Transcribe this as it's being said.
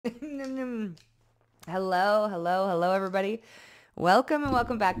Hello, hello, hello, everybody. Welcome and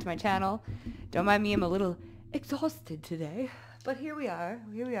welcome back to my channel. Don't mind me, I'm a little exhausted today, but here we are.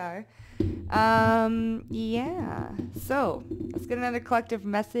 Here we are. Yeah. So let's get another collective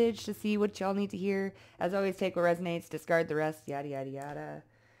message to see what y'all need to hear. As always, take what resonates, discard the rest. Yada yada yada.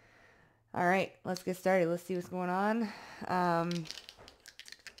 All right, let's get started. Let's see what's going on. Can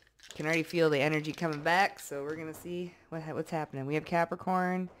already feel the energy coming back, so we're gonna see what's happening. We have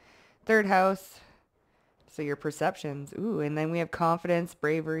Capricorn, third house. So your perceptions. Ooh, and then we have confidence,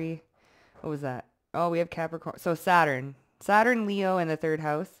 bravery. What was that? Oh, we have Capricorn. So Saturn. Saturn, Leo in the third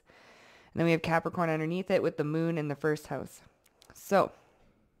house. And then we have Capricorn underneath it with the moon in the first house. So,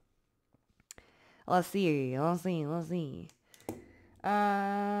 let's see. Old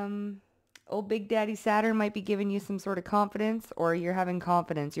Big Daddy Saturn might be giving you some sort of confidence, or you're having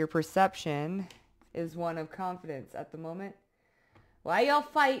confidence. Your perception is one of confidence at the moment. Why y'all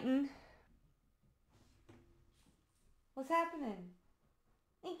fighting? What's happening?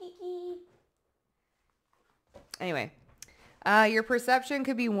 Anyway, your perception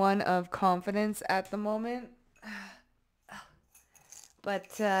could be one of confidence at the moment. But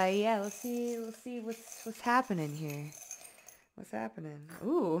yeah, let's see what's happening here. What's happening?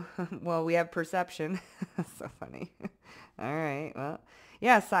 Ooh, well, we have perception. That's so funny. All right, well,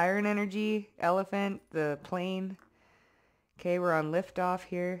 yeah, siren energy, elephant, the plane. Okay, we're on liftoff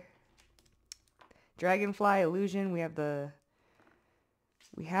here. Dragonfly illusion. We have the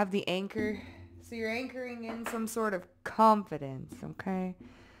anchor. So you're anchoring in some sort of confidence, okay?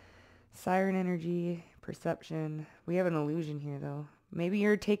 Siren energy, perception. We have an illusion here, though. Maybe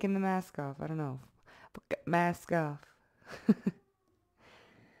you're taking the mask off. I don't know. Mask off.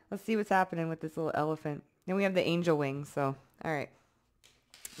 Let's see what's happening with this little elephant. Then we have the angel wings, so, all right.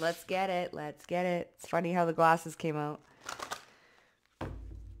 Let's get it. Let's get it. It's funny how the glasses came out.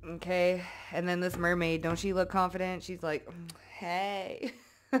 Okay, and then this mermaid, don't she look confident? She's like, hey.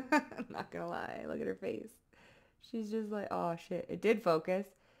 I'm not gonna lie, look at her face. She's just like, oh shit, it did focus.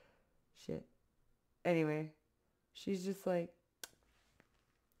 Shit. Anyway, she's just like,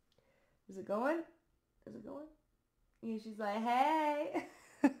 is it going? Is it going? Yeah, she's like, hey.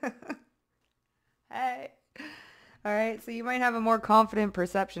 Hey. All right, so you might have a more confident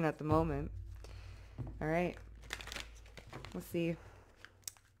perception at the moment. All right, let's see.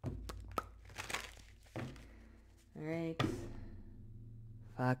 All right.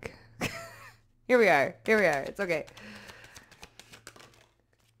 Fuck. Here we are. It's okay.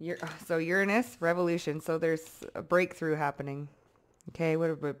 So Uranus, revolution. So there's a breakthrough happening. Okay,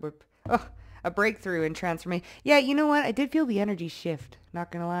 oh, a breakthrough and transformation. Yeah, you know what? I did feel the energy shift.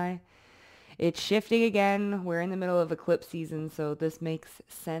 Not gonna lie. It's shifting again. We're in the middle of eclipse season, so this makes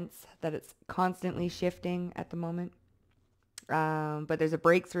sense that it's constantly shifting at the moment. But there's a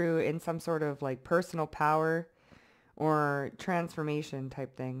breakthrough in some sort of like personal power or transformation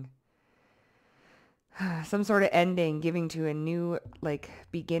type thing. Some sort of ending, giving to a new like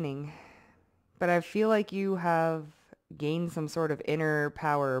beginning. But I feel like you have gained some sort of inner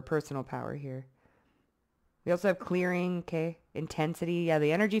power or personal power here. We also have clearing, okay, intensity. Yeah,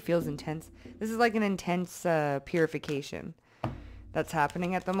 the energy feels intense. This is like an intense purification that's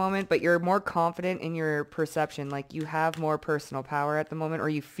happening at the moment, but you're more confident in your perception. Like you have more personal power at the moment, or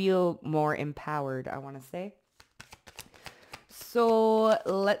you feel more empowered, I want to say. So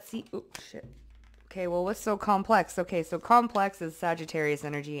let's see. Oh, shit. Okay, well, what's so complex? Okay, so complex is Sagittarius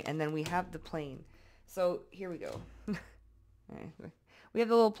energy, and then we have the plane. So here we go. We have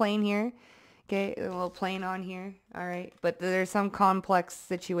the little plane here. Okay, a little plane on here. All right, but there's some complex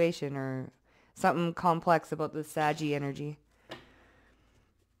situation or something complex about the Saggy energy.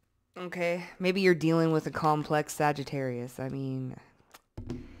 Okay, maybe you're dealing with a complex Sagittarius. I mean,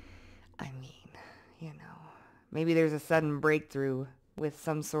 you know, maybe there's a sudden breakthrough with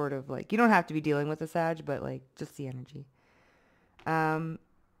some sort of like, you don't have to be dealing with a Sag, but like just the energy. Why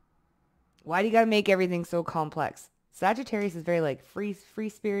do you gotta make everything so complex? Sagittarius is very like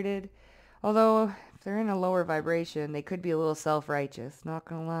free-spirited. Although if they're in a lower vibration, they could be a little self-righteous, not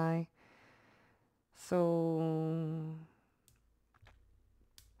gonna lie. So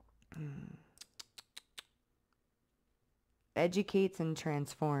educates and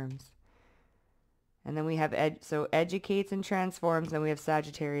transforms. And then we have so educates and transforms. Then we have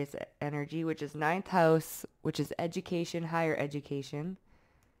Sagittarius energy, which is ninth house, which is education, higher education.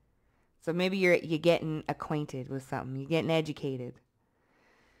 So maybe you're getting acquainted with something. You're getting educated.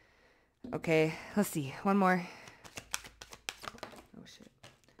 Okay, let's see. One more. Oh shit.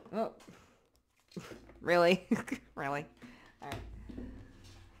 Oh. Really? Really? All right.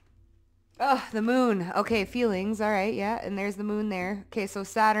 Oh, the moon. Okay, feelings. All right, yeah. And there's the moon there. Okay, so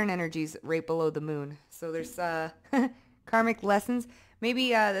Saturn energy's right below the moon. So there's karmic lessons. Maybe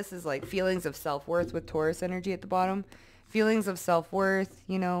this is like feelings of self-worth with Taurus energy at the bottom. Feelings of self-worth,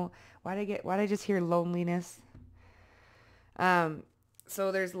 you know. Why'd I just hear loneliness? Um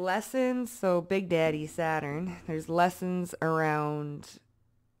so there's lessons, so Big Daddy Saturn. There's lessons around.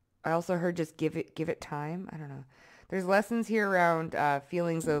 I also heard just give it time. I don't know. There's lessons here around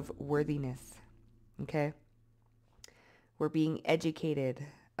feelings of worthiness. Okay. We're being educated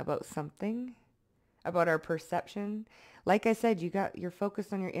about something, about our perception. Like I said, you're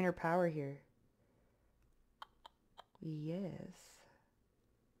focused on your inner power here. Yes.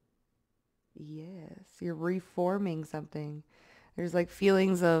 Yes. You're reforming something. There's like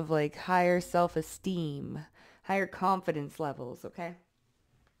feelings of like higher self-esteem, higher confidence levels, okay?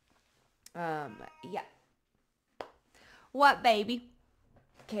 Yeah. What, baby?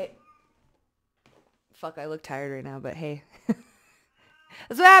 Okay. Fuck, I look tired right now, but hey.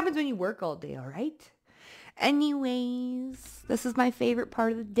 That's what happens when you work all day, all right? Anyways, this is my favorite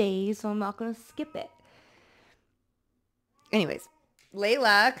part of the day, so I'm not going to skip it. Anyways,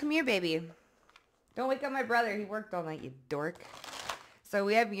 Layla, come here, baby. Don't wake up my brother. He worked all night, you dork. So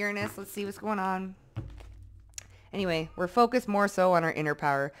we have Uranus. Let's see what's going on. Anyway, we're focused more so on our inner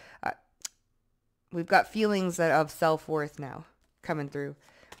power. We've got feelings of self-worth now coming through.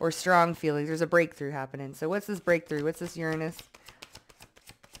 Or strong feelings. There's a breakthrough happening. So what's this breakthrough? What's this Uranus?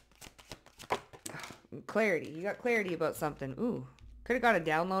 Clarity. You got clarity about something. Ooh. Could have got a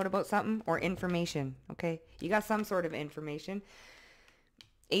download about something or information. Okay. You got some sort of information.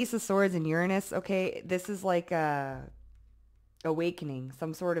 Ace of Swords and Uranus. Okay. This is like a awakening.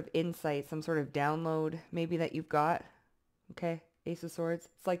 Some sort of insight. Some sort of download maybe that you've got. Okay. Ace of Swords.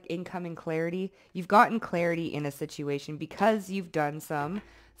 It's like incoming clarity. You've gotten clarity in a situation because you've done some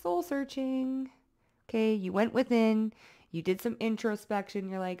soul searching. Okay. You went within. You did some introspection.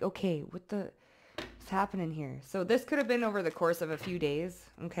 You're like, okay, what's happening here? So this could have been over the course of a few days.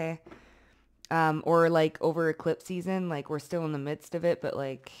 Okay. Or like over eclipse season. Like we're still in the midst of it, but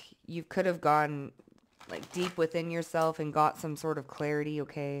like you could have gone like deep within yourself and got some sort of clarity.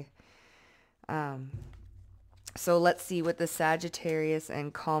 Okay. So let's see what the Sagittarius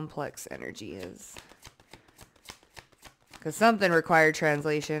and complex energy is. Because something required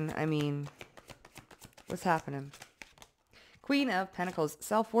translation. I mean, what's happening? Queen of Pentacles,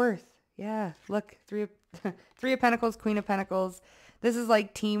 self-worth. Yeah, look, three of Pentacles, Queen of Pentacles. This is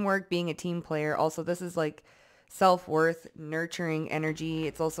like teamwork, being a team player. Also, this is like self-worth, nurturing energy.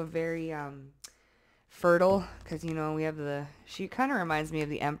 It's also very fertile because, you know, we have she kind of reminds me of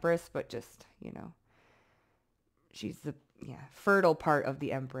the Empress, but just, you know, she's the fertile part of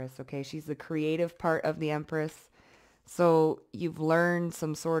the Empress. Okay, she's the creative part of the Empress. So you've learned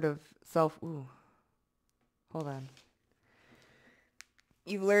some sort of hold on.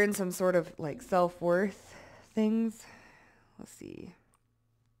 You've learned some sort of like self-worth things. Let's see.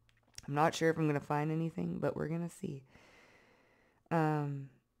 I'm not sure if I'm going to find anything, but we're going to see. Oh,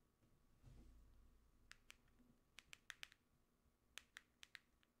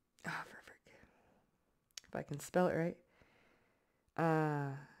 for frick. If I can spell it right.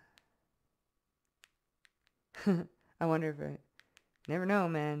 I wonder if never know,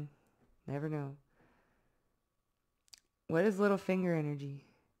 man. Never know. What is little finger energy?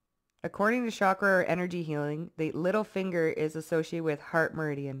 According to chakra or energy healing, the little finger is associated with heart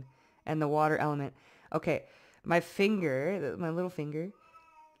meridian and the water element. Okay, my little finger,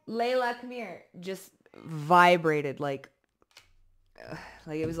 Layla, come here, just vibrated like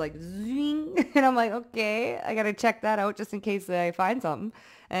it was like zing. And I'm like, okay, I gotta check that out just in case I find something.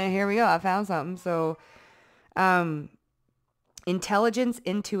 And here we go, I found something. So, intelligence,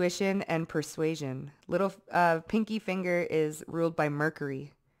 intuition, and persuasion. Little pinky finger is ruled by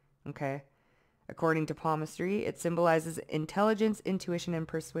Mercury. Okay. According to palmistry, it symbolizes intelligence, intuition, and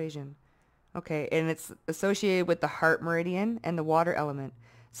persuasion. Okay. And it's associated with the heart meridian and the water element.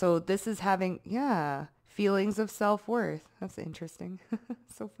 So this is having, feelings of self-worth. That's interesting.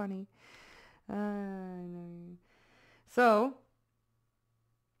 So funny. So,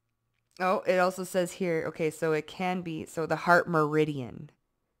 it also says here, okay, so it can be, so the heart meridian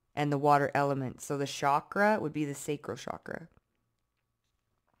and the water element. So the chakra would be the sacral chakra.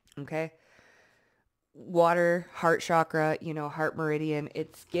 Okay. Water, heart chakra, you know, heart meridian.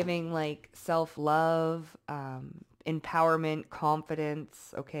 It's giving like self-love, empowerment,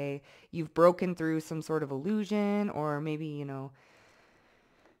 confidence. Okay. You've broken through some sort of illusion, or maybe, you know,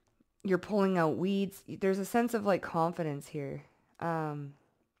 you're pulling out weeds. There's a sense of like confidence here.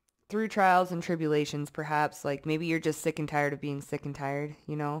 Through trials and tribulations, perhaps, like maybe you're just sick and tired of being sick and tired,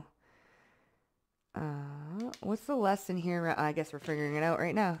 you know? What's the lesson here? I guess we're figuring it out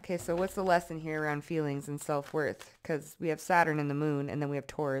right now. Okay, so what's the lesson here around feelings and self-worth? Because we have Saturn in the moon, and then we have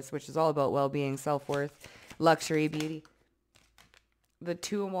Taurus, which is all about well-being, self-worth, luxury, beauty. The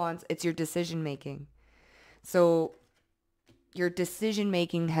Two of Wands, it's your decision-making. So your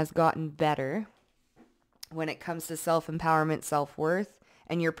decision-making has gotten better when it comes to self-empowerment, self-worth,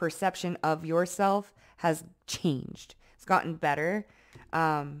 and your perception of yourself has changed. It's gotten better.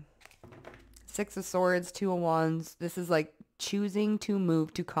 Six of Swords, Two of Wands. This is like choosing to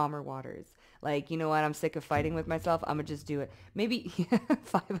move to calmer waters. Like, you know what? I'm sick of fighting with myself. I'm going to just do it. Maybe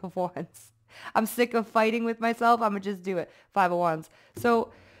Five of Wands. I'm sick of fighting with myself. I'm going to just do it. Five of Wands.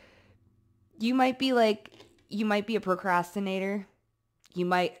 So you might be a procrastinator. You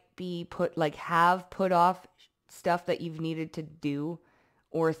might be have put off stuff that you've needed to do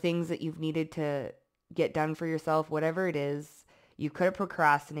or things that you've needed to get done for yourself, whatever it is. You could have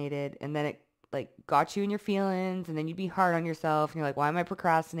procrastinated, and then it got you in your feelings, and then you'd be hard on yourself, and you're like, why am I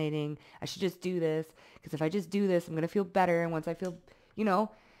procrastinating? I should just do this, because if I just do this, I'm going to feel better. And once I feel,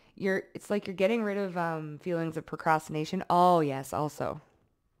 it's like you're getting rid of feelings of procrastination. Oh, yes, also.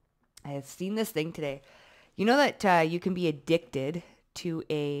 I have seen this thing today. You know that you can be addicted to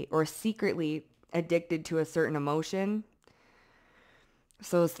or secretly addicted to a certain emotion.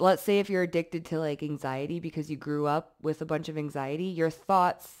 So let's say if you're addicted to anxiety because you grew up with a bunch of anxiety, your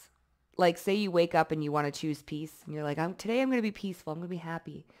thoughts, say you wake up and you want to choose peace and you're like, today I'm going to be peaceful. I'm going to be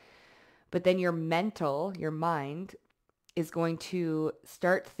happy. But then your mind is going to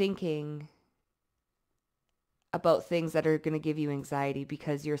start thinking about things that are going to give you anxiety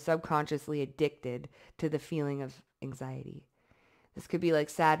because you're subconsciously addicted to the feeling of anxiety. This could be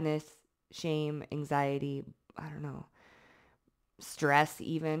sadness, shame, anxiety, I don't know, stress,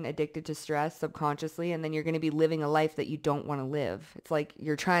 even addicted to stress subconsciously. And then you're going to be living a life that you don't want to live. It's like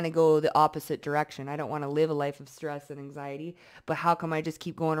you're trying to go the opposite direction. I don't want to live a life of stress and anxiety, but how come I just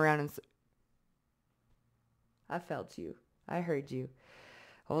keep going around and... I felt you. I heard you.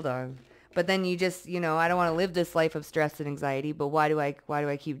 Hold on. But then you just, I don't want to live this life of stress and anxiety, but why do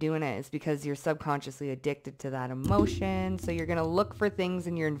I keep doing it? It's because you're subconsciously addicted to that emotion. So you're going to look for things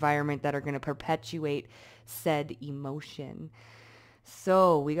in your environment that are going to perpetuate said emotion.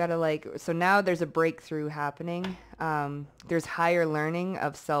 So we got to so now there's a breakthrough happening. There's higher learning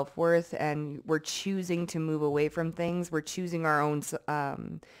of self-worth, and we're choosing to move away from things. We're choosing our own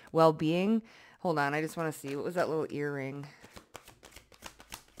well-being. Hold on. I just want to see. What was that little earring?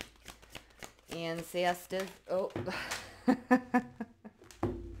 Ancestors. Oh.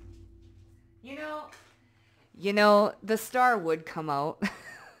 The star would come out.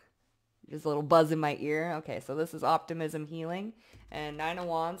 There's a little buzz in my ear. Okay, so this is optimism, healing. And Nine of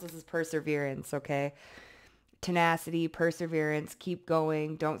Wands, this is perseverance, okay? Tenacity, perseverance, keep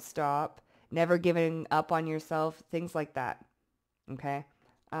going, don't stop, never giving up on yourself, things like that, okay?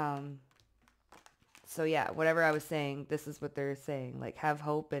 So yeah, whatever I was saying, this is what they're saying. Have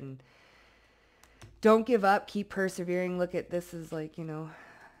hope and don't give up, keep persevering. Look at this is what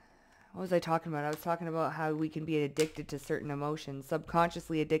was I talking about? I was talking about how we can be addicted to certain emotions,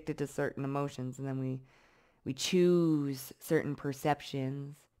 subconsciously addicted to certain emotions, and then we choose certain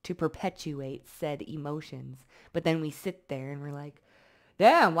perceptions to perpetuate said emotions. But then we sit there and we're like,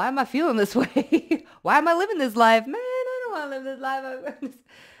 damn, why am I feeling this way? Why am I living this life? Man, I don't want to live this life.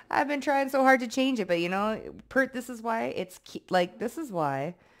 I've been trying so hard to change it, but this is why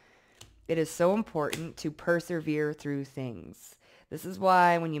it is so important to persevere through things. This is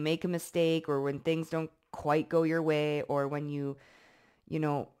why when you make a mistake or when things don't quite go your way or when you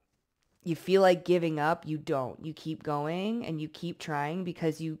feel like giving up, you don't. You keep going and you keep trying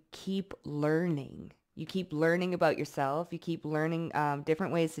because you keep learning. You keep learning about yourself. You keep learning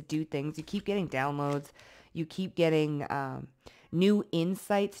different ways to do things. You keep getting downloads. You keep getting new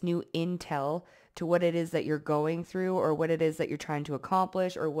insights, new intel to what it is that you're going through or what it is that you're trying to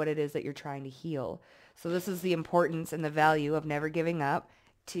accomplish or what it is that you're trying to heal. So this is the importance and the value of never giving up,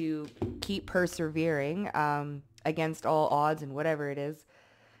 to keep persevering against all odds and whatever it is,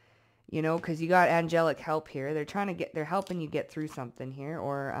 because you got angelic help here. They're helping you get through something here,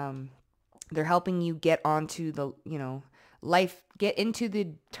 or they're helping you get onto the, get into the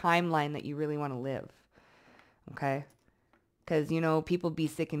timeline that you really want to live. Okay. Because, people be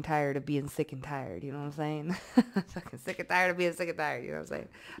sick and tired of being sick and tired. You know what I'm saying? Fucking sick and tired of being sick and tired. You know what I'm saying?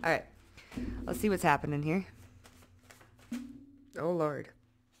 All right. Let's see what's happening here. Oh, Lord.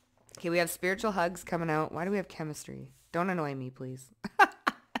 Okay, we have spiritual hugs coming out. Why do we have chemistry? Don't annoy me, please.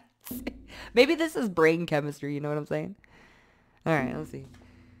 Maybe this is brain chemistry. You know what I'm saying? All right, let's see.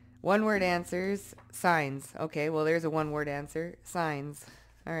 One word answers. Signs. Okay, well, there's a one word answer. Signs.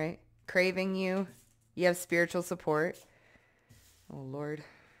 All right. Craving you. You have spiritual support. Oh, Lord.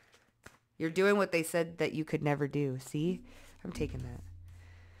 You're doing what they said that you could never do. See? I'm taking that.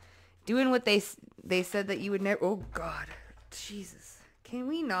 Doing what they said that you would never... Oh, God. Jesus. Can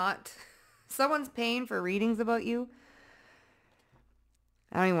we not? Someone's paying for readings about you.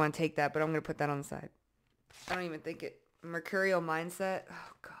 I don't even want to take that, but I'm going to put that on the side. I don't even think it... Mercurial mindset.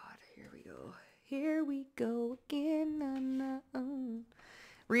 Oh, God. Here we go. Here we go again.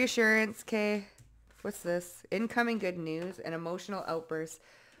 Reassurance. Okay. What's this? Incoming good news. An emotional outburst.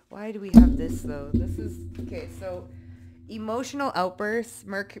 Why do we have this, though? This is... Okay, so... Emotional outbursts.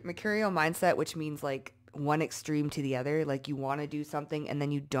 Mercurial mindset, which means, like, one extreme to the other. Like, you want to do something, and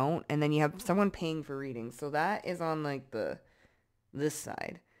then you don't. And then you have someone paying for readings. So that is on, like, this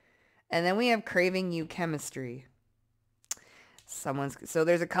side. And then we have craving you chemistry. So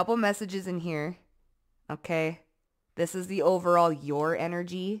there's a couple messages in here. Okay. This is the overall your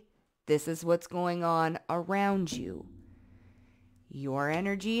energy. This is what's going on around you. Your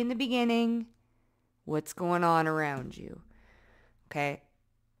energy in the beginning. What's going on around you. Okay.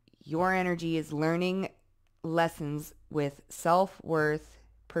 Your energy is learning lessons with self-worth,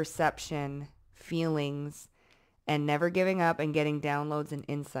 perception, feelings, and never giving up and getting downloads and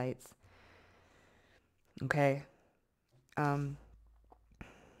insights. Okay.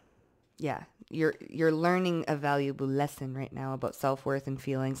 Yeah, you're learning a valuable lesson right now about self-worth and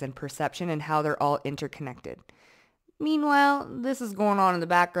feelings and perception and how they're all interconnected. Meanwhile, this is going on in the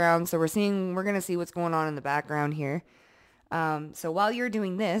background, so we're going to see what's going on in the background here. So while you're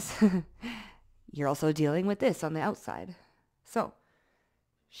doing this, you're also dealing with this on the outside. So,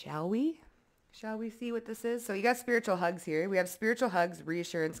 shall we see what this is? So you got spiritual hugs here. We have spiritual hugs,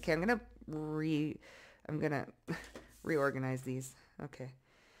 reassurance. Okay, I'm gonna reorganize these. Okay.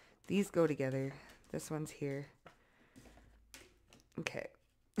 These go together. This one's here. Okay.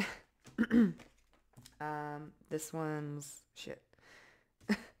 This one's shit.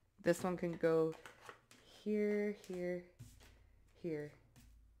 This one can go here, here, here.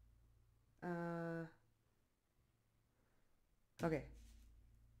 Okay.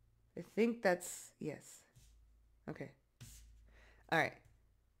 I think that's, yes. Okay. All right.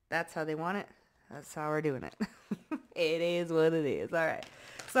 That's how they want it. That's how we're doing it. It is what it is. All right.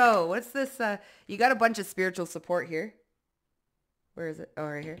 So what's this? You got a bunch of spiritual support here. Where is it? Oh,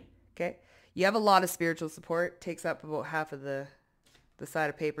 right here. Okay. You have a lot of spiritual support. Takes up about half of the side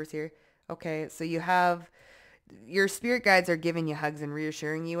of papers here. Okay. So you have your spirit guides are giving you hugs and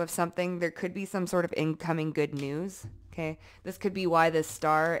reassuring you of something. There could be some sort of incoming good news. Okay. This could be why this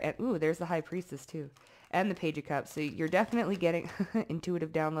star and ooh, there's the high priestess too. And the Page of Cups. So you're definitely getting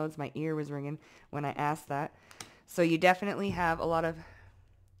intuitive downloads. My ear was ringing when I asked that. So you definitely have a lot of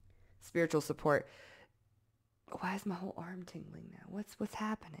spiritual support. Why is my whole arm tingling now? What's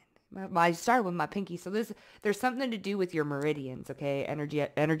happening? I started with my pinky. So there's something to do with your meridians, okay?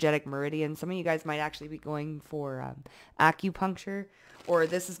 Energetic meridians. Some of you guys might actually be going for acupuncture, or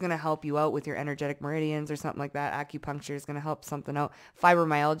this is going to help you out with your energetic meridians or something like that. Acupuncture is going to help something out.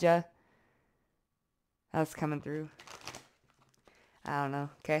 Fibromyalgia. That's coming through. I don't know.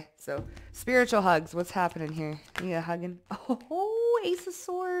 Okay, so spiritual hugs. What's happening here? You need a hugging? Oh, Ace of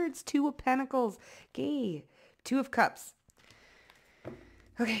Swords. Two of Pentacles. Okay, Two of Cups.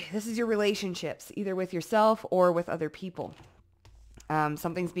 Okay, this is your relationships, either with yourself or with other people.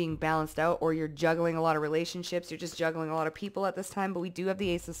 Something's being balanced out, or you're juggling a lot of relationships. You're just juggling a lot of people at this time, but we do have the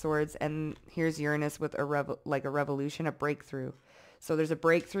Ace of Swords, and here's Uranus with a revolution, a breakthrough. So there's a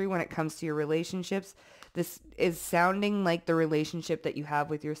breakthrough when it comes to your relationships. This is sounding like the relationship that you have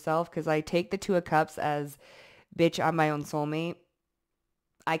with yourself, because I take the Two of Cups as, bitch, I'm my own soulmate.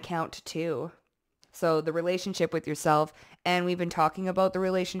 I count too. So the relationship with yourself, and we've been talking about the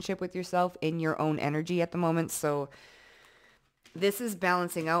relationship with yourself in your own energy at the moment. So this is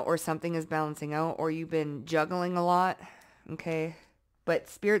balancing out, or something is balancing out, or you've been juggling a lot. Okay. But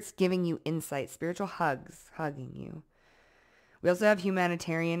Spirit's giving you insight, spiritual hugs, hugging you. We also have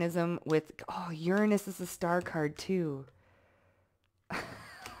humanitarianism with, oh, Uranus is a star card too.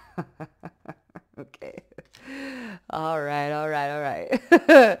 Okay. All right.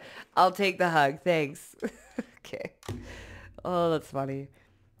 I'll take the hug. Thanks. Okay. Oh, that's funny.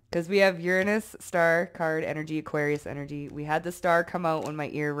 Because we have Uranus, star card energy, Aquarius energy. We had the star come out when my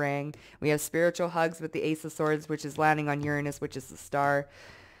ear rang. We have spiritual hugs with the Ace of Swords, which is landing on Uranus, which is the star.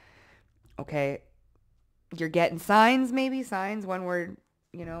 Okay. You're getting signs, maybe signs, one word,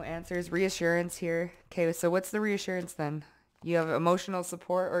 answers, reassurance here. Okay, so what's the reassurance then? You have emotional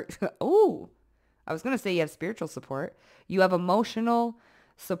support, or, oh, I was going to say you have spiritual support. You have emotional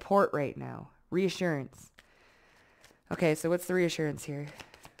support right now. Reassurance. Okay, so what's the reassurance here?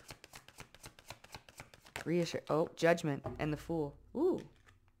 Reassure. Oh, judgment and the fool. Ooh.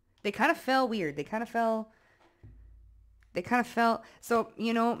 They kind of fell weird. They kind of felt, so,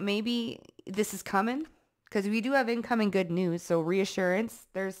 you know, maybe this is coming because we do have incoming good news. So reassurance,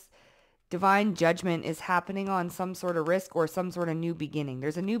 there's divine judgment is happening on some sort of risk or some sort of new beginning.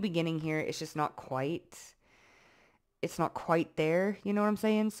 There's a new beginning here. It's just not quite, it's not quite there. You know what I'm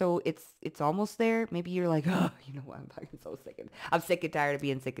saying? So it's almost there. Maybe you're like, oh, you know what? I'm fucking so sick. I'm sick and tired of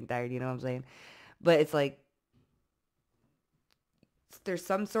being sick and tired. You know what I'm saying? But it's like, there's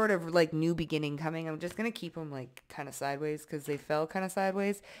some sort of like new beginning coming. I'm just going to keep them like kind of sideways because they fell kind of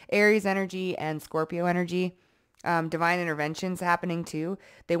sideways. Aries energy and Scorpio energy. Divine interventions happening too.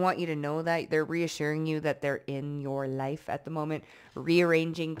 They want you to know that they're reassuring you that they're in your life at the moment,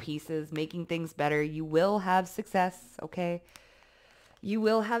 rearranging pieces, making things better. You will have success, okay? You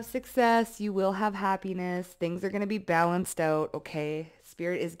will have success. You will have happiness. Things are going to be balanced out, okay?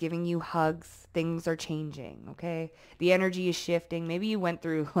 Spirit is giving you hugs. Things are changing, okay? The energy is shifting. Maybe you went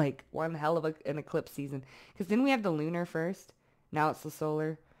through like one hell of an eclipse season. Because didn't we have the lunar first? Now it's the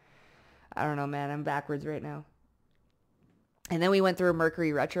solar. I don't know, man. I'm backwards right now. And then we went through a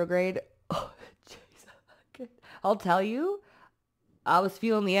Mercury retrograde. Oh, jeez. I'll tell you, I was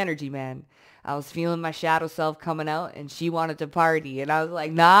feeling the energy, man. I was feeling my shadow self coming out, and she wanted to party. And I was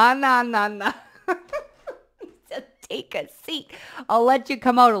like, nah. Just take a seat. I'll let you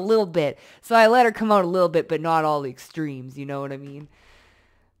come out a little bit. So I let her come out a little bit, but not all the extremes. You know what I mean?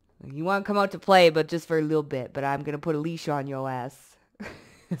 You want to come out to play, but just for a little bit. But I'm going to put a leash on your ass.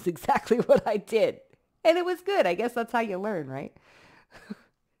 That's exactly what I did. And it was good. I guess that's how you learn, right?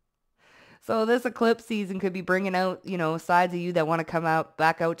 So this eclipse season could be bringing out, you know, sides of you that want to come out,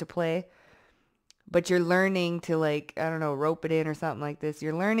 back out to play. But you're learning to, like, I don't know, rope it in or something like this.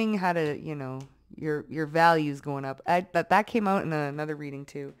 You're learning how to, you know, your values going up. That came out in another reading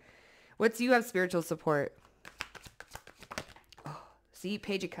too. You have spiritual support. Oh, see,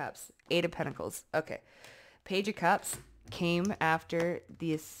 Page of Cups, 8 of Pentacles. Okay. Page of Cups came after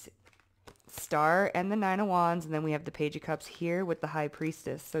this Star and the 9 of Wands, and then we have the Page of Cups here with the High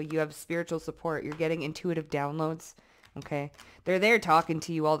Priestess. So you have spiritual support. You're getting intuitive downloads, okay? They're there talking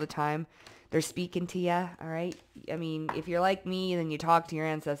to you all the time. They're speaking to you, all right? I mean, if you're like me, then you talk to your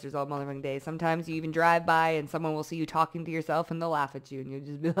ancestors all motherfucking day. Sometimes you even drive by and someone will see you talking to yourself and they'll laugh at you and you'll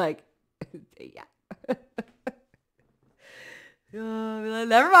just be like, yeah.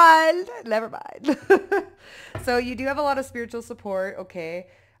 Never mind. So you do have a lot of spiritual support, okay?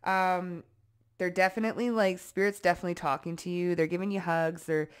 They're definitely like, Spirit's definitely talking to you. They're giving you hugs.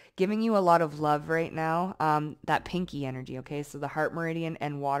 They're giving you a lot of love right now. That pinky energy, okay? So the heart meridian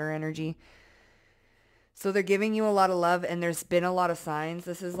and water energy. So they're giving you a lot of love, and there's been a lot of signs.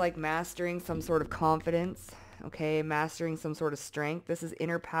 This is like mastering some sort of confidence, okay? Mastering some sort of strength. This is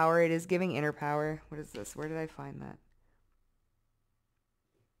inner power. It is giving inner power. What is this? Where did I find that?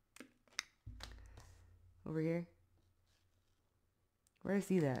 Over here? Where did I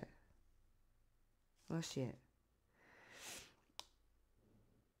see that? Oh, shit.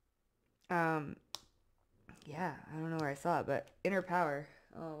 Yeah, I don't know where I saw it, but inner power.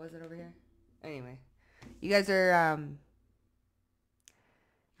 Oh, was it over here? Anyway, you guys are,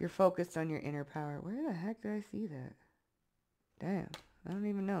 you're focused on your inner power. Where the heck did I see that? Damn, I don't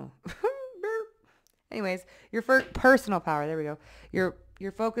even know. Anyways, your personal power. There we go. You're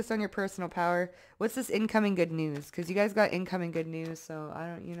focused on your personal power. What's this incoming good news? Because you guys got incoming good news, so I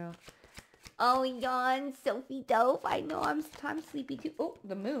don't, you know. Oh, yawn, Sophie Dope. I know I'm sleepy too. Oh,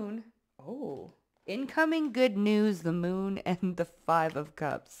 the moon. Oh, incoming good news, the moon and the 5 of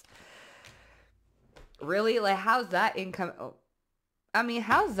Cups. Really? Like, how's that income? Oh, I mean,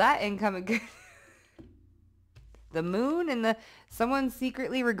 how's that incoming good? The moon and someone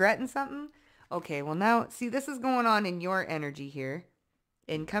secretly regretting something? Okay, well now, see, this is going on in your energy here.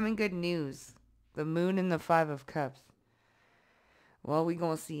 Incoming good news. The moon and the 5 of Cups. Well, we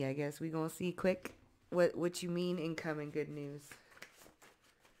gonna see, I guess. We gonna see quick what you mean incoming good news.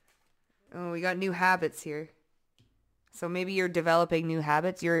 Oh, we got new habits here. So maybe you're developing new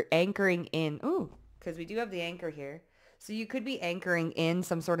habits. You're anchoring in. Ooh, because we do have the anchor here. So you could be anchoring in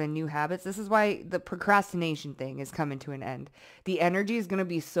some sort of new habits. This is why the procrastination thing is coming to an end. The energy is going to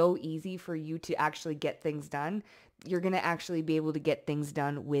be so easy for you to actually get things done. You're going to actually be able to get things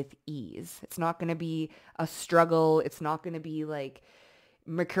done with ease. It's not going to be a struggle. It's not going to be like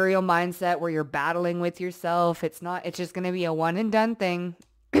mercurial mindset where you're battling with yourself. It's just going to be a one and done thing.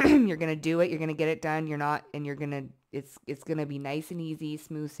 You're going to do it. You're going to get it done. It's going to be nice and easy,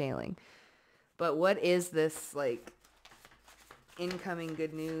 smooth sailing. But what is this like incoming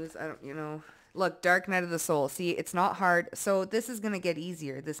good news? Look, dark night of the soul. See, it's not hard. So this is going to get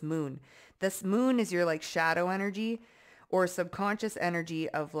easier, this moon. This moon is your like shadow energy or subconscious energy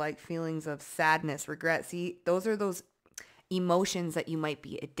of like feelings of sadness, regret. See, those are those emotions that you might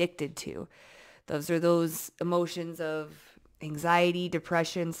be addicted to. Those are those emotions of anxiety,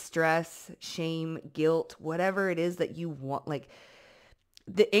 depression, stress, shame, guilt, whatever it is that you want. Like,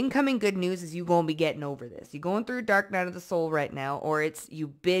 the incoming good news is you going to be getting over this. You're going through a dark night of the soul right now, or it's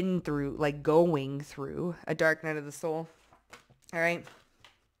you've been through, like going through a dark night of the soul. All right.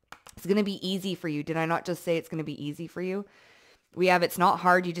 It's going to be easy for you. Did I not just say it's going to be easy for you? We have it's not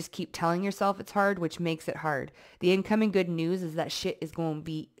hard. You just keep telling yourself it's hard, which makes it hard. The incoming good news is that shit is going to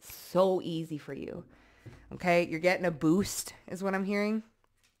be so easy for you. Okay? You're getting a boost is what I'm hearing.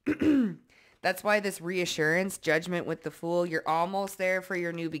 That's why this reassurance, judgment with the Fool, you're almost there for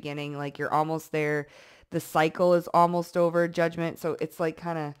your new beginning. Like you're almost there. The cycle is almost over, judgment. So it's like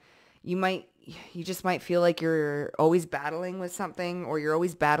kind of, you just might feel like you're always battling with something, or you're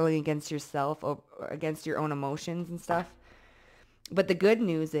always battling against yourself or against your own emotions and stuff. But the good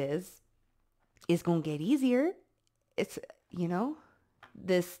news is it's going to get easier. It's,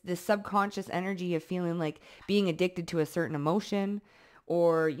 this subconscious energy of feeling like being addicted to a certain emotion,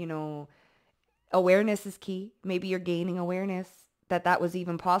 or, awareness is key. Maybe you're gaining awareness that was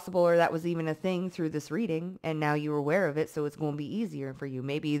even possible, or that was even a thing through this reading, and now you're aware of it, so it's going to be easier for you.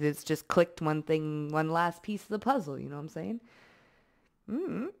 Maybe it's just clicked one last piece of the puzzle, you know what I'm saying?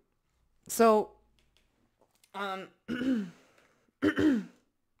 Mm-hmm. So,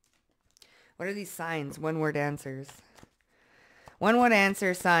 what are these signs? One-word answers. One-word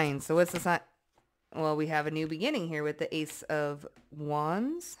answer signs. So what's the sign? Well, we have a new beginning here with the Ace of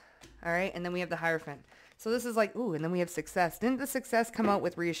Wands. All right. And then we have the Hierophant. So this is like, ooh, and then we have success. Didn't the success come out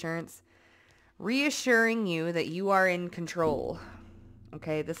with reassurance? Reassuring you that you are in control.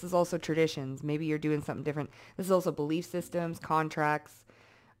 Okay. This is also traditions. Maybe you're doing something different. This is also belief systems, contracts,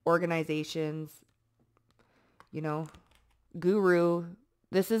 organizations, guru.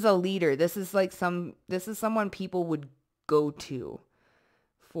 This is a leader. This is someone people would go to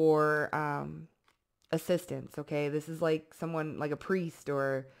for assistance. Okay. This is like someone like a priest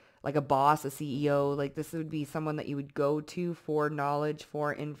or like a boss, a CEO. Like this would be someone that you would go to for knowledge,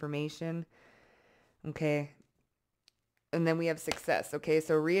 for information. Okay. And then we have success. Okay.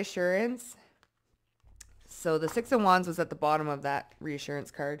 So reassurance. So the Six of Wands was at the bottom of that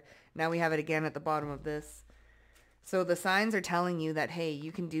reassurance card. Now we have it again at the bottom of this. So the signs are telling you that, hey,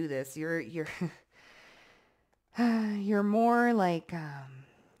 you can do this. You're you're more like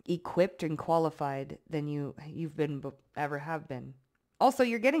equipped and qualified than you've been ever have been. Also,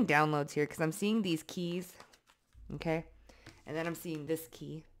 you're getting downloads here because I'm seeing these keys, okay? And then I'm seeing this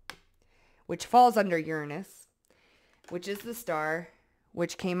key, which falls under Uranus, which is the star,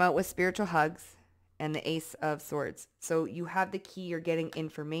 which came out with spiritual hugs, and the Ace of Swords. So you have the key, you're getting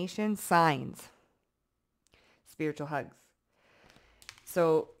information, signs, spiritual hugs.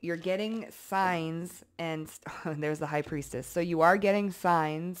 So you're getting signs, and there's the High Priestess. So you are getting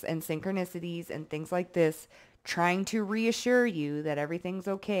signs and synchronicities and things like this, trying to reassure you that everything's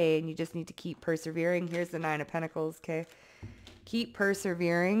okay, and you just need to keep persevering. Here's the Nine of Pentacles, okay? Keep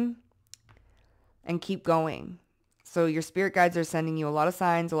persevering and keep going. So your spirit guides are sending you a lot of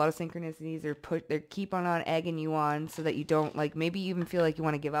signs, a lot of synchronicities. They're keep on egging you on so that you don't, like, maybe you even feel like you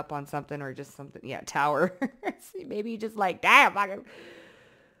want to give up on something or just something. Yeah, Tower. Maybe you just like, damn, I can...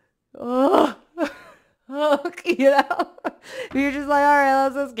 Oh, you're just like, all right,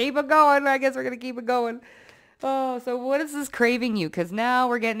 let's just keep it going. I guess we're going to keep it going. Oh, so what is this craving you? Because now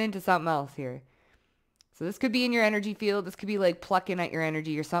we're getting into something else here. So this could be in your energy field. This could be like plucking at your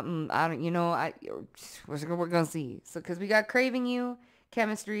energy or something. We're going to see. So because we got craving you,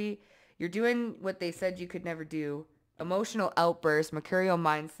 chemistry. You're doing what they said you could never do. Emotional outburst, mercurial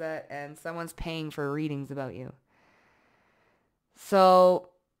mindset, and someone's paying for readings about you. So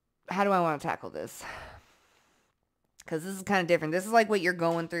how do I want to tackle this? Because this is kind of different. This is like what you're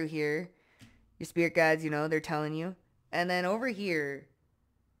going through here. Your spirit guides, they're telling you. And then over here,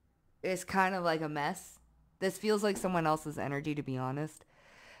 it's kind of like a mess. This feels like someone else's energy, to be honest.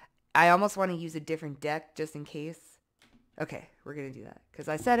 I almost want to use a different deck just in case. Okay, we're going to do that. Because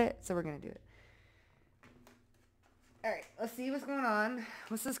I said it, so we're going to do it. All right, let's see what's going on.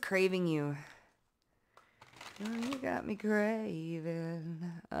 What's this craving you? Oh, you got me craving.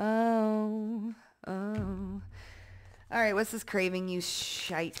 Oh. All right, what's this craving you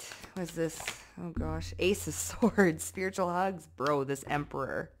shite? What's this? Oh, gosh. Ace of Swords. Spiritual hugs. Bro, this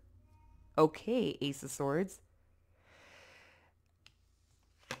Emperor. Okay, Ace of Swords.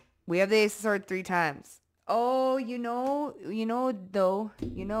 We have the Ace of Swords 3 times. Oh,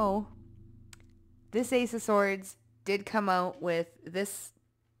 this Ace of Swords did come out with this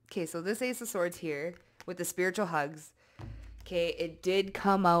Okay, so this Ace of Swords here with the spiritual hugs. Okay, it did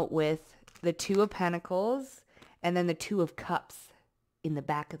come out with the Two of Pentacles and then the Two of Cups in the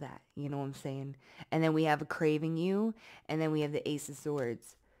back of that. You know what I'm saying? And then we have a craving you, and then we have the Ace of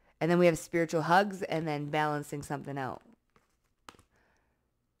Swords. And then we have spiritual hugs and then balancing something out.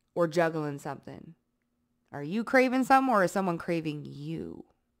 Or juggling something. Are you craving something or is someone craving you?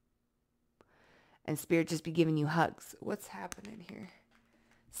 And Spirit just be giving you hugs. What's happening here?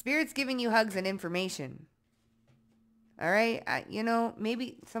 Spirit's giving you hugs and information. All right? You know,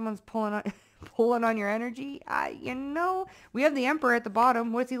 maybe someone's pulling on your energy. You know, we have the Emperor at the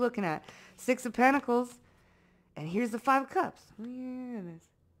bottom. What's he looking at? Six of Pentacles. And here's the Five of Cups.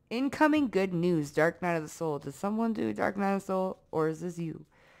 Incoming good news. Dark Night of the Soul. Does someone do Dark Night of the Soul or is this you?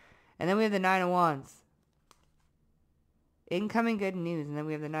 And then we have the Nine of Wands. Incoming good news. And then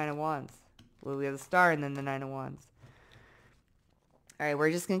we have the Nine of Wands. Well, we have the Star and then the Nine of Wands. All right,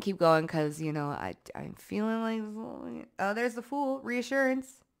 we're just going to keep going because, you know, I'm feeling like... Oh, there's the Fool.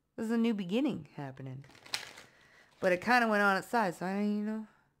 Reassurance. This is a new beginning happening. But it kind of went on its side. So, you know,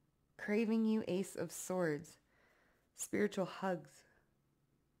 craving you, Ace of Swords. Spiritual hugs.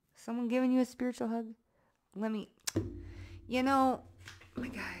 Someone giving you a spiritual hug? Let me... You know, my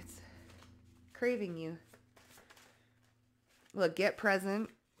guys. Craving you. Look, get present.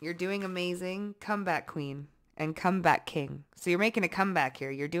 You're doing amazing. Comeback queen and comeback king. So you're making a comeback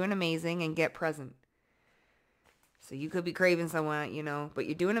here. You're doing amazing and get present. So you could be craving someone, you know, but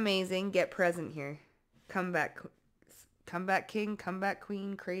you're doing amazing. Get present here. Comeback king, comeback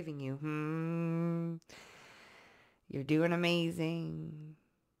queen, craving you. You're doing amazing.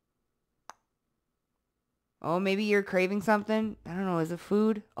 Oh, maybe you're craving something. I don't know. Is it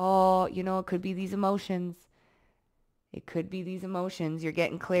food? Oh, you know, it could be these emotions. It could be these emotions. You're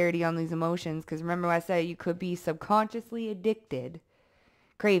getting clarity on these emotions. Because remember what I said, you could be subconsciously addicted.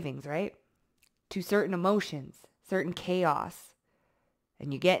 Cravings, right? To certain emotions. Certain chaos.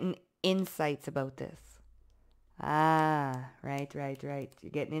 And you're getting insights about this. Ah, right.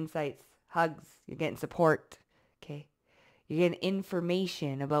 You're getting insights. Hugs. You're getting support. Okay? You're getting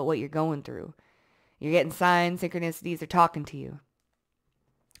information about what you're going through. You're getting signs, synchronicities. They're talking to you.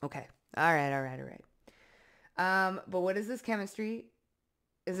 Okay. All right. But what is this chemistry?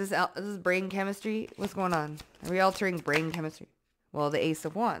 Is this brain chemistry? What's going on? Are we altering brain chemistry? Well, the Ace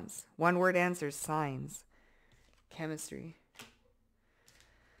of Wands. One word answers signs. Chemistry.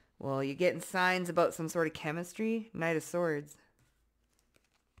 Well, you're getting signs about some sort of chemistry. Knight of Swords.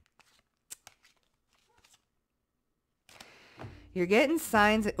 You're getting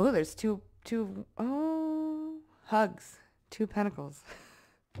signs. Oh, there's two. Oh, hugs. Two Pentacles.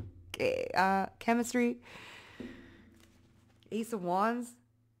 Okay. Chemistry. Ace of Wands.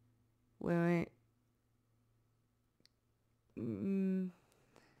 Wait.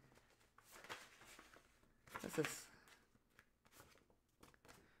 What's this?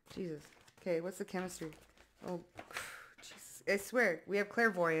 Jesus. Okay, what's the chemistry? Oh, Jesus. I swear, we have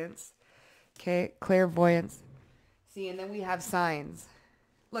clairvoyance. Okay, clairvoyance. See, and then we have signs.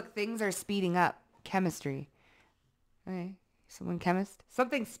 Look, things are speeding up. Chemistry. Okay, someone chemist?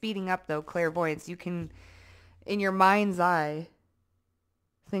 Something's speeding up, though, clairvoyance. You can, in your mind's eye,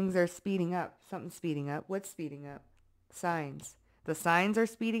 things are speeding up. Something's speeding up. What's speeding up? Signs. The signs are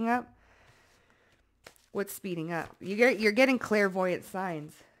speeding up? What's speeding up? You're getting clairvoyant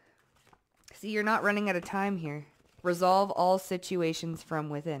signs. See, you're not running out of time here. Resolve all situations from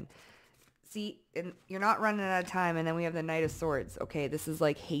within. See, and you're not running out of time, and then we have the Knight of Swords. Okay, this is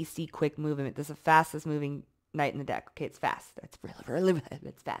like hasty, quick movement. This is the fastest moving knight in the deck. Okay, it's fast. It's really,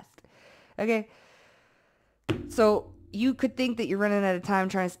 it's fast. Okay. So you could think that you're running out of time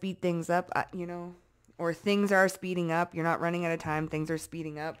trying to speed things up, you know, or things are speeding up. You're not running out of time. Things are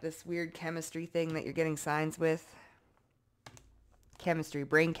speeding up. This weird chemistry thing that you're getting signs with. Chemistry,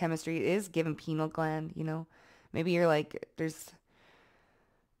 brain chemistry. It is given pineal gland, you know. Maybe you're like, that's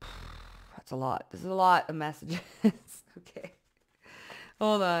a lot. This is a lot of messages. Okay.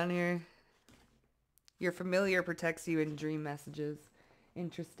 Hold on here. Your familiar protects you in dream messages.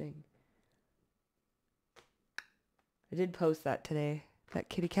 Interesting. I did post that today. That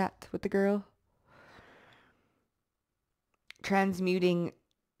kitty cat with the girl. Transmuting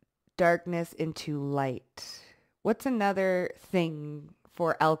darkness into light. What's another thing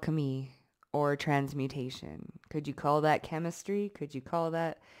for alchemy or transmutation? Could you call that chemistry? Could you call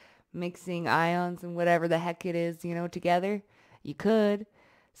that mixing ions and whatever the heck it is, you know, together? You could.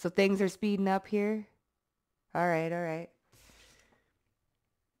 So things are speeding up here. All right.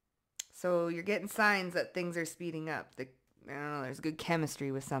 So you're getting signs that things are speeding up. I don't know, there's good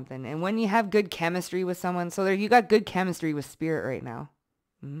chemistry with something. And when you have good chemistry with someone, so you got good chemistry with spirit right now.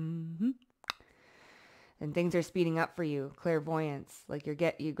 And things are speeding up for you. Clairvoyance. Like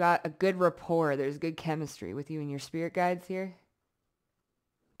you got a good rapport. There's good chemistry with you and your spirit guides here.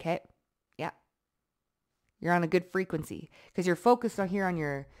 Okay. Yeah. You're on a good frequency because you're focused on here on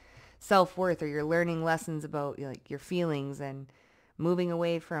your self-worth, or you're learning lessons about like your feelings and moving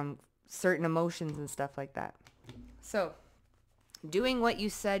away from certain emotions and stuff like that. So, doing what you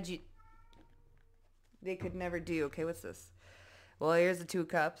said they could never do. Okay, what's this? Well, here's the 2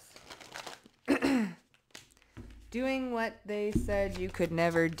 cups. Doing what they said you could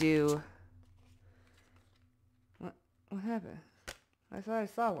never do. What happened? I thought I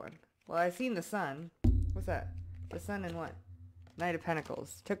saw one. Well, I seen the sun. What's that? The sun and what? Knight of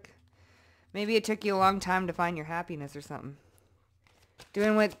Pentacles. Maybe it took you a long time to find your happiness or something.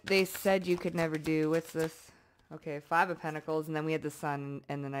 Doing what they said you could never do. What's this? Okay, 5 of Pentacles, and then we had the sun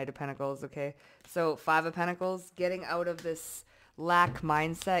and the Knight of Pentacles, okay? So 5 of Pentacles, getting out of this lack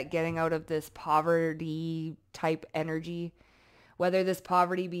mindset, getting out of this poverty type energy. Whether this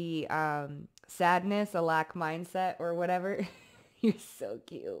poverty be sadness, a lack mindset, or whatever. You're so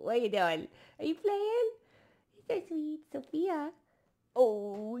cute. What are you doing? Are you playing? You're so sweet, Sophia.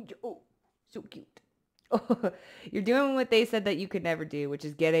 Oh, so cute. Oh, you're doing what they said that you could never do, which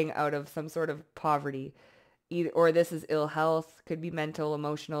is getting out of some sort of poverty. Or this is ill health, could be mental,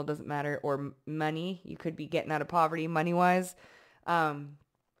 emotional, doesn't matter, or money. You could be getting out of poverty money-wise.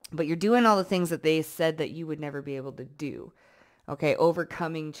 But you're doing all the things that they said that you would never be able to do. Okay,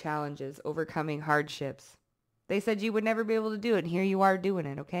 overcoming challenges, overcoming hardships. They said you would never be able to do it, and here you are doing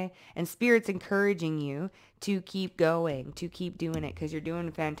it, okay? And Spirit's encouraging you to keep going, to keep doing it, because you're doing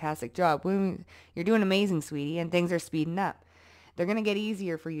a fantastic job. You're doing amazing, sweetie, and things are speeding up. They're going to get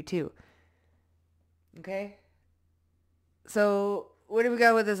easier for you, too. Okay? So, what do we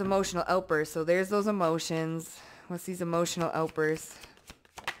got with this emotional outburst? So, there's those emotions. What's these emotional outbursts?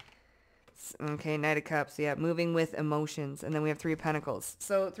 Okay, Knight of Cups. Yeah, moving with emotions. And then we have 3 of Pentacles.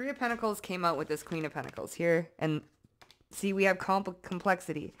 So 3 of Pentacles came out with this Queen of Pentacles here. And see, we have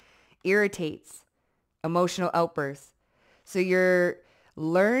complexity. Irritates. Emotional outbursts. So you're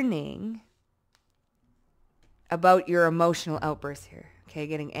learning about your emotional outbursts here. Okay,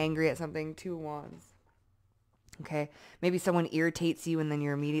 getting angry at something. 2 of Wands. Okay, maybe someone irritates you and then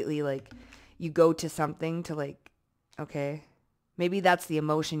you're immediately like, you go to something to like, okay. Maybe that's the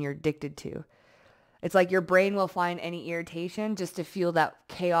emotion you're addicted to. It's like your brain will find any irritation just to feel that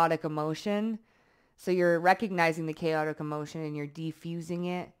chaotic emotion. So you're recognizing the chaotic emotion and you're diffusing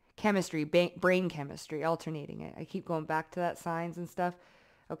it. Chemistry, brain chemistry, alternating it. I keep going back to that, signs and stuff.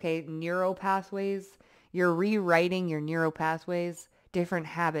 Okay, neural pathways. You're rewriting your neural pathways, different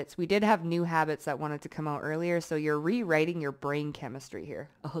habits. We did have new habits that wanted to come out earlier. So you're rewriting your brain chemistry here.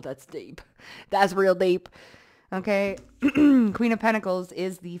 Oh, that's deep. That's real deep. Okay, Queen of Pentacles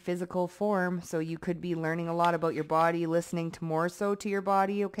is the physical form, so you could be learning a lot about your body, listening to more so to your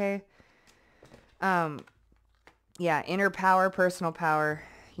body, okay? Yeah, inner power, personal power,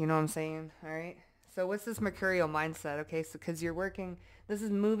 you know what I'm saying, all right? So what's this mercurial mindset, okay? So because you're working, this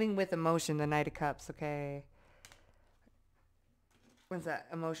is moving with emotion, the Knight of Cups, okay? What's that?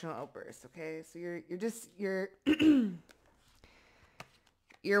 Emotional outburst, okay? So you're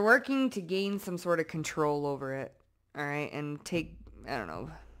you're working to gain some sort of control over it, all right? And take, I don't know,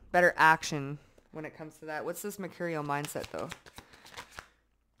 better action when it comes to that. What's this mercurial mindset, though?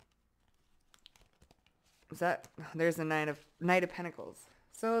 Is that, there's the Knight of Pentacles.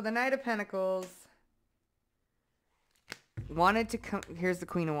 So the Knight of Pentacles wanted to come, here's the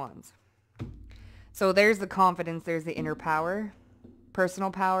Queen of Wands. So there's the confidence, there's the inner power, personal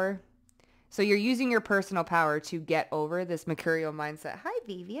power. So you're using your personal power to get over this mercurial mindset. Hi,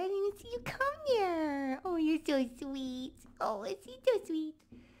 baby. I didn't even see you come here. Oh, you're so sweet. Oh, it's so sweet.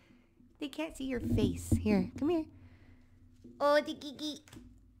 They can't see your face. Here, come here. Oh, the Kiki.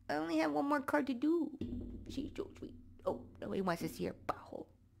 I only have one more card to do. She's so sweet. Oh, nobody wants to see her butthole.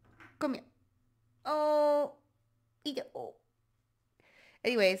 Come here. Oh. Oh.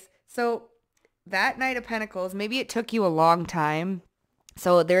 Anyways, so that Knight of Pentacles, maybe it took you a long time.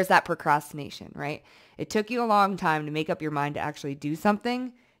 So there's that procrastination, right? It took you a long time to make up your mind to actually do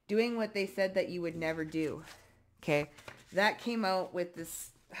something, doing what they said that you would never do. Okay. That came out with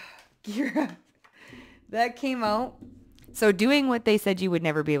this, Kira, that came out. So doing what they said you would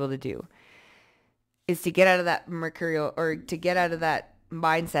never be able to do is to get out of that mercurial, or to get out of that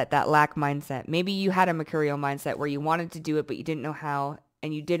mindset, that lack mindset. Maybe you had a mercurial mindset where you wanted to do it, but you didn't know how,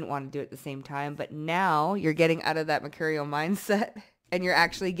 and you didn't want to do it at the same time. But now you're getting out of that mercurial mindset and you're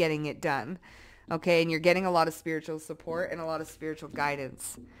actually getting it done. Okay. And you're getting a lot of spiritual support and a lot of spiritual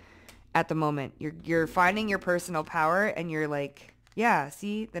guidance at the moment. You're finding your personal power and you're like Yeah,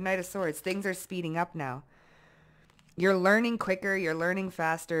 see? The Knight of Swords. Things are speeding up now. You're learning quicker. You're learning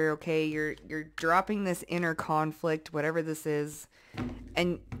faster, okay? You're dropping this inner conflict, whatever this is.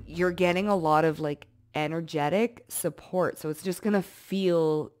 And you're getting a lot of, like, energetic support. So it's just going to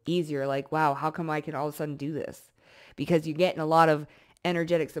feel easier. Like, wow, how come I can all of a sudden do this? Because you're getting a lot of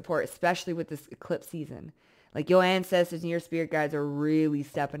energetic support, especially with this eclipse season. Like, your ancestors and your spirit guides are really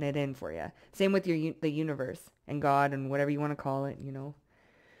stepping it in for you. Same with the universe and God and whatever you want to call it, you know.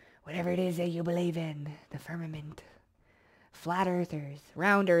 Whatever it is that you believe in. The firmament. Flat earthers.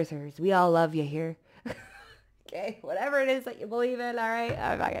 Round earthers. We all love you here. Okay, whatever it is that you believe in, all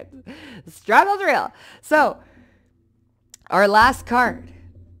right? Struggle's real. So, our last card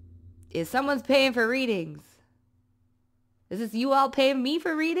is someone's paying for readings. Is this you all paying me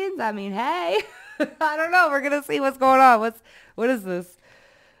for readings? I mean, hey, I don't know. We're going to see what's going on. What is this?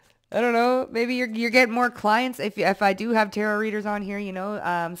 I don't know. Maybe you're getting more clients. If I do have tarot readers on here, you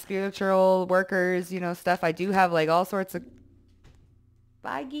know, spiritual workers, you know, stuff. I do have like all sorts of...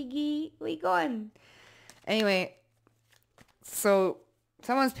 Bye, Gigi. Where you going? Anyway, so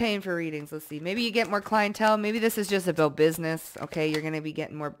someone's paying for readings. Let's see. Maybe you get more clientele. Maybe this is just about business. Okay, you're going to be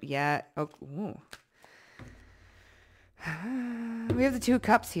getting more... Yeah. Oh, ooh. We have the 2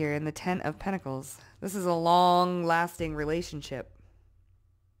 cups here and the 10 of pentacles. This is a long-lasting relationship.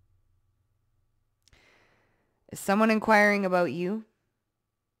 Is someone inquiring about you?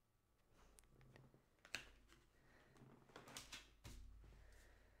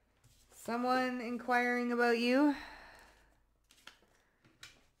 Someone inquiring about you?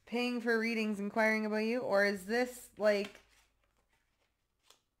 Paying for readings, inquiring about you? Or is this like...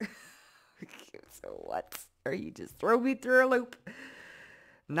 So what? Or you just throw me through a loop?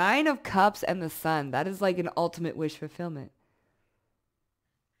 9 of Cups and the Sun. That is like an ultimate wish fulfillment.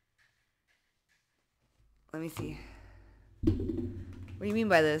 Let me see. What do you mean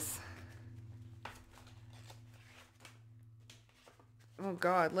by this? Oh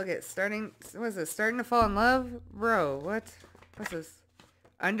God, look at starting. What is this? Starting to fall in love? Bro, what? What's this?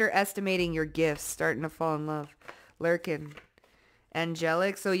 Underestimating your gifts. Starting to fall in love. Lurking.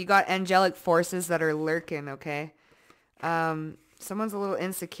 Angelic. So you got angelic forces that are lurking, okay? Someone's a little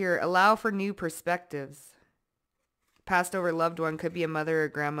insecure. Allow for new perspectives. Passed over loved one. Could be a mother or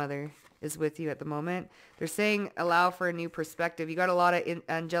grandmother is with you at the moment. They're saying allow for a new perspective. You got a lot of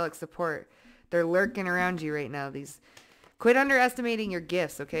angelic support. They're lurking around you right now. Quit underestimating your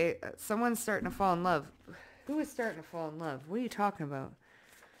gifts, okay? Someone's starting to fall in love. Who is starting to fall in love? What are you talking about?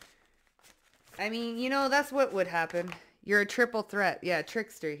 I mean, you know, that's what would happen. You're a triple threat. Yeah,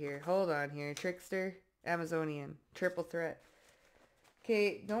 trickster here. Hold on here. Trickster, Amazonian, triple threat.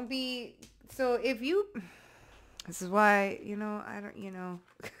 Okay, don't be... So if you... This is why, you know, I don't, you know...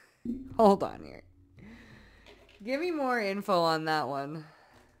 Hold on here. Give me more info on that one.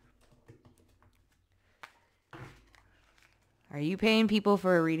 Are you paying people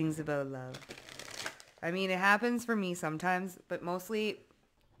for readings about love? I mean, it happens for me sometimes, but mostly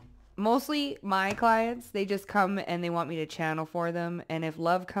my clients, they just come and they want me to channel for them. And if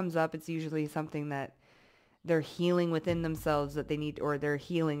love comes up, it's usually something that they're healing within themselves that they need, or they're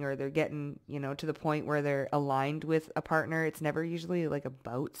healing, or they're getting, you know, to the point where they're aligned with a partner. It's never usually like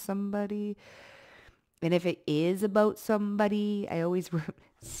about somebody. And if it is about somebody, I always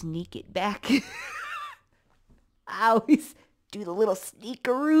sneak it back. I always do the little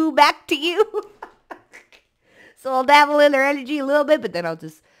sneakaroo back to you. So I'll dabble in their energy a little bit, but then I'll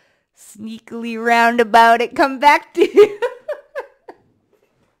just sneakily roundabout it come back to you.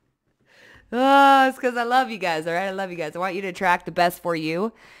 Oh, it's because I love you guys, all right? I love you guys. I want you to attract the best for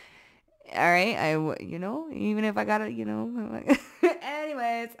you. All right? You know, even if I got to, you know.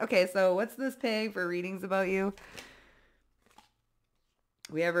 Anyways, okay, so what's this paying for readings about you?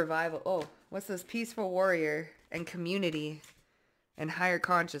 We have revival. Oh, what's this? Peaceful warrior and community and higher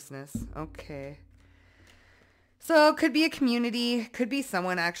consciousness. Okay. So it could be a community. Could be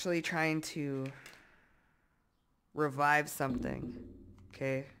someone actually trying to revive something.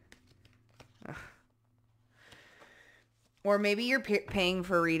 Okay. Ugh. Or maybe you're paying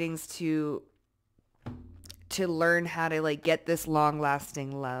for readings to learn how to like get this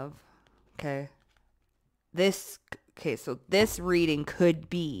long-lasting love. Okay. So this reading could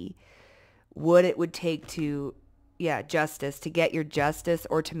be what it would take to, justice, to get your justice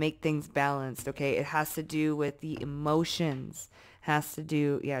or to make things balanced. Okay. It has to do with the emotions. Has to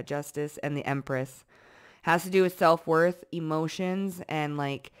do, justice and the Empress. Has to do with self-worth, emotions, and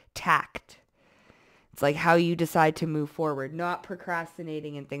like tact. It's like how you decide to move forward, not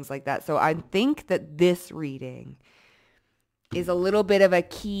procrastinating and things like that. So I think that this reading is a little bit of a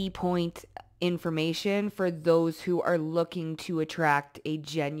key point information for those who are looking to attract a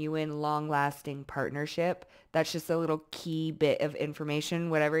genuine, long-lasting partnership. That's just a little key bit of information,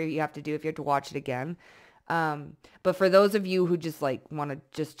 whatever you have to do if you have to watch it again. But for those of you who just like want to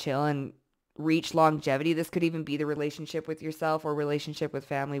just chill and reach longevity, this could even be the relationship with yourself or relationship with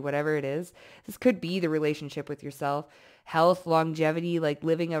family, whatever it is. This could be the relationship with yourself, health, longevity, like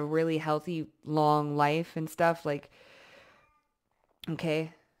living a really healthy, long life and stuff. Like,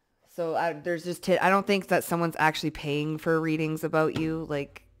 okay. So there's just, I don't think that someone's actually paying for readings about you.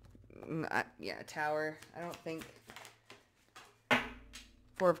 Like, yeah, Tower. I don't think.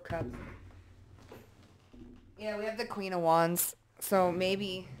 Four of Cups. Yeah, we have the Queen of Wands. So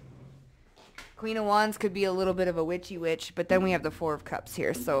maybe Queen of Wands could be a little bit of a witchy witch, but then we have the Four of Cups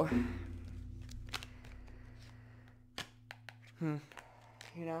here. So, you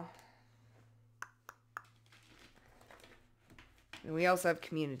know. And we also have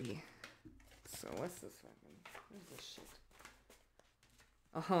community. So what's this fucking, what is this shit?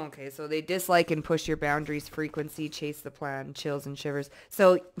 Oh, okay. So they dislike and push your boundaries, frequency, chase the plan, chills and shivers.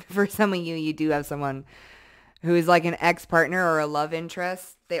 So for some of you, you do have someone who is like an ex-partner or a love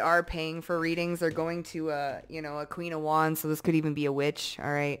interest. They are paying for readings. They're going to a Queen of Wands. So this could even be a witch.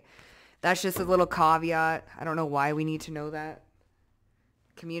 All right. That's just a little caveat. I don't know why we need to know that.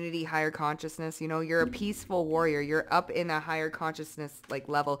 Community, higher consciousness, you're a peaceful warrior. You're up in a higher consciousness like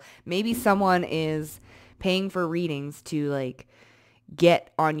level. Maybe someone is paying for readings to like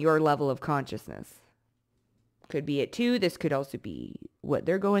get on your level of consciousness. Could be it too. This could also be what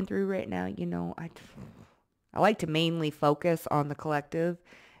they're going through right now. I like to mainly focus on the collective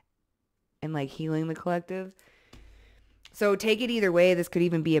and like healing the collective. So take it either way. This could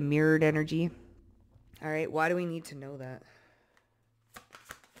even be a mirrored energy. All right. Why do we need to know that?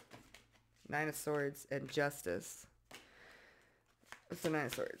 Nine of Swords and Justice. What's the Nine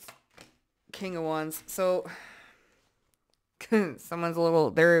of Swords? King of Wands. So someone's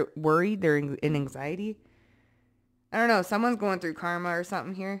they're worried. They're in anxiety. I don't know. Someone's going through karma or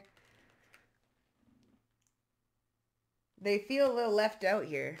something here. They feel a little left out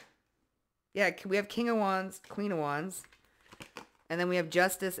here. Yeah, we have King of Wands, Queen of Wands. And then we have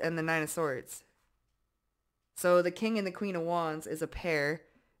Justice and the Nine of Swords. So the King and the Queen of Wands is a pair.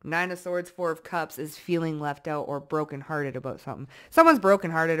 Nine of Swords, Four of Cups is feeling left out or brokenhearted about something. Someone's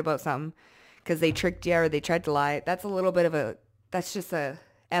brokenhearted about something because they tricked you or they tried to lie. That's a little bit of that's just a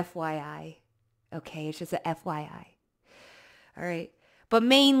FYI. Okay, it's just a FYI. All right. But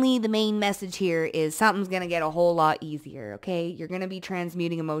mainly the main message here is something's going to get a whole lot easier, okay? You're going to be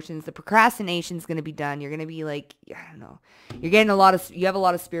transmuting emotions. The procrastination's going to be done. You're going to be like, I don't know. You're getting you have a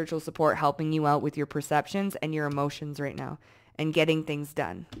lot of spiritual support helping you out with your perceptions and your emotions right now and getting things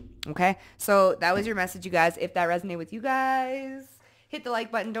done, okay? So that was your message, you guys. If that resonated with you guys, hit the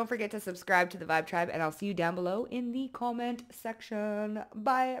like button. Don't forget to subscribe to the Vibe Tribe, and I'll see you down below in the comment section.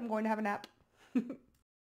 Bye. I'm going to have a nap.